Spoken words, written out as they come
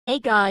Hey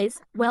guys,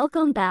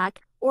 welcome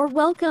back, or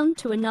welcome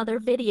to another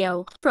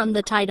video. From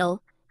the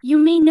title, you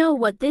may know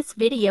what this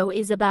video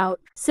is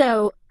about.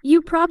 So,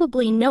 you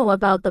probably know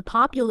about the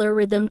popular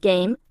rhythm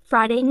game,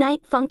 Friday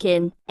Night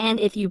Funkin'. And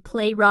if you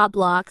play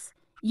Roblox,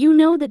 you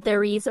know that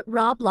there is a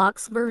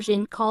Roblox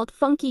version called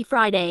Funky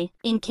Friday.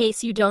 In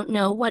case you don't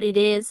know what it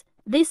is,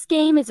 this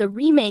game is a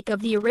remake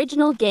of the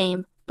original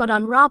game, but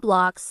on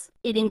Roblox.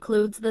 It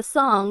includes the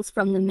songs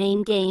from the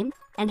main game,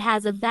 and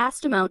has a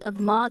vast amount of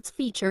mods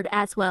featured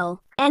as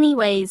well.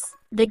 Anyways,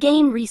 the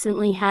game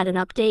recently had an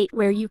update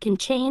where you can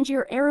change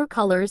your arrow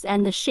colors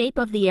and the shape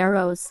of the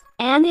arrows.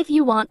 And if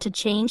you want to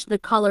change the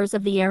colors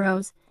of the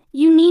arrows,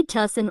 you need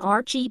to use an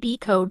RGB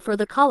code for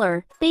the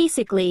color.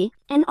 Basically,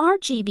 an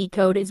RGB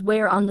code is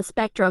where on the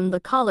spectrum the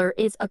color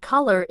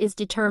is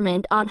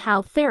determined on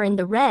how fair in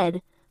the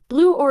red,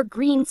 blue or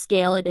green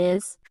scale it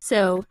is.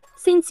 So,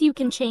 since you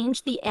can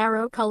change the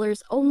arrow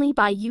colors only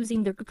by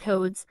using the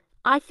codes,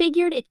 I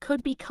figured it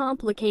could be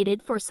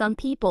complicated for some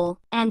people,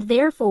 and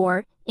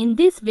therefore, in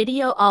this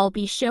video I'll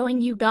be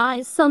showing you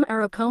guys some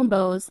arrow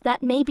combos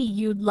that maybe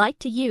you'd like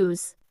to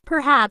use,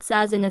 perhaps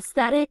as an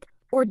aesthetic,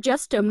 or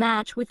just to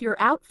match with your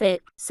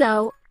outfit.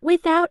 So,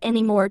 without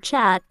any more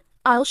chat,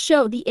 I'll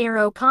show the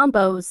arrow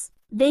combos.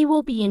 They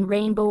will be in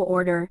rainbow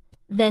order,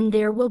 then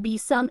there will be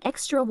some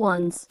extra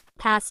ones,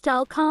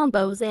 pastel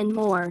combos and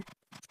more.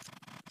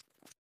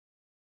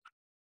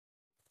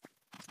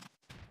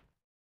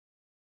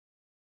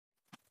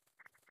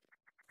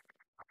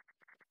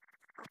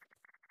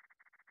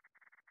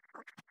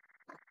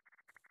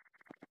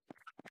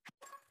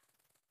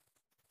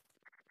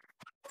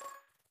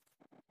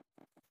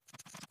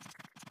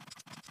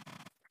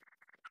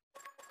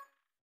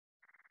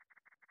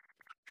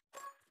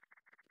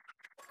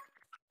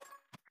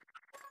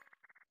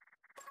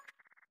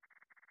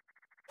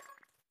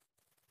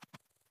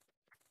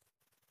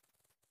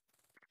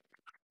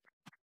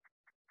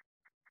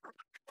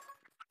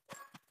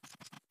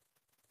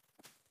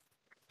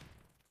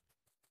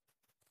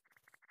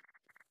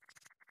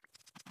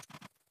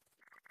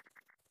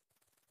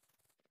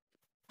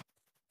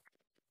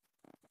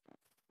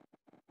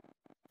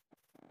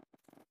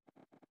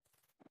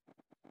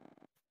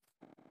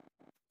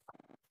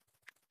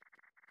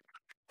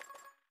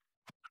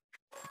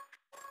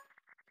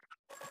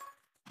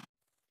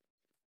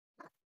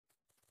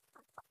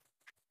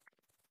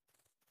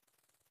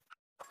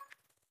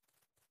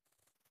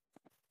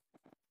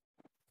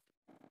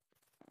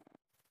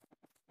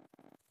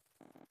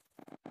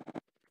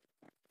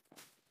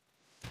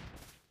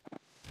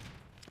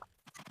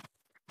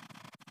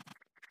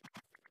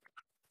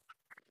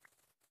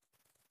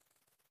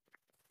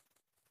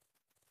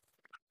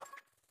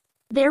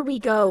 There we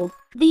go.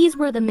 These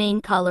were the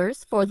main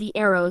colors for the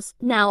arrows.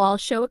 Now I'll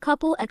show a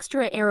couple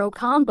extra arrow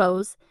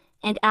combos,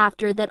 and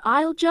after that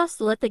I'll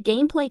just let the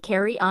gameplay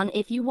carry on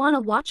if you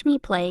wanna watch me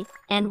play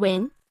and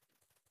win.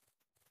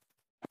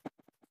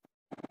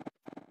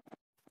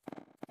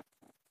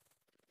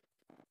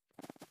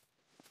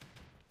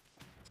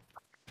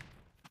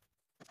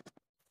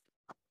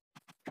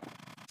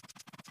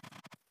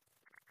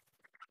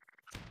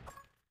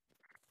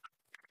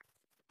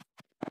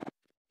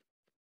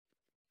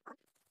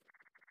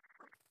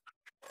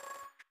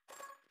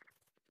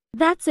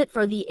 That's it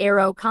for the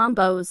arrow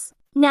combos.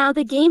 Now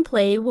the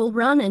gameplay will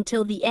run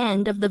until the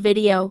end of the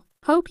video.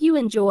 Hope you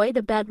enjoy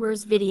the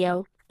Bedwars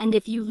video, and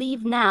if you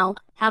leave now,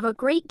 have a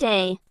great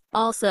day.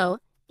 Also,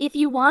 if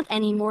you want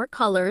any more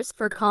colors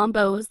for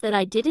combos that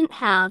I didn't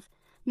have,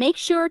 make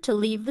sure to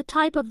leave the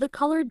type of the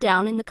color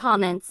down in the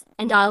comments,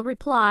 and I'll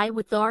reply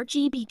with the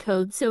RGB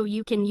code so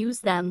you can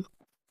use them.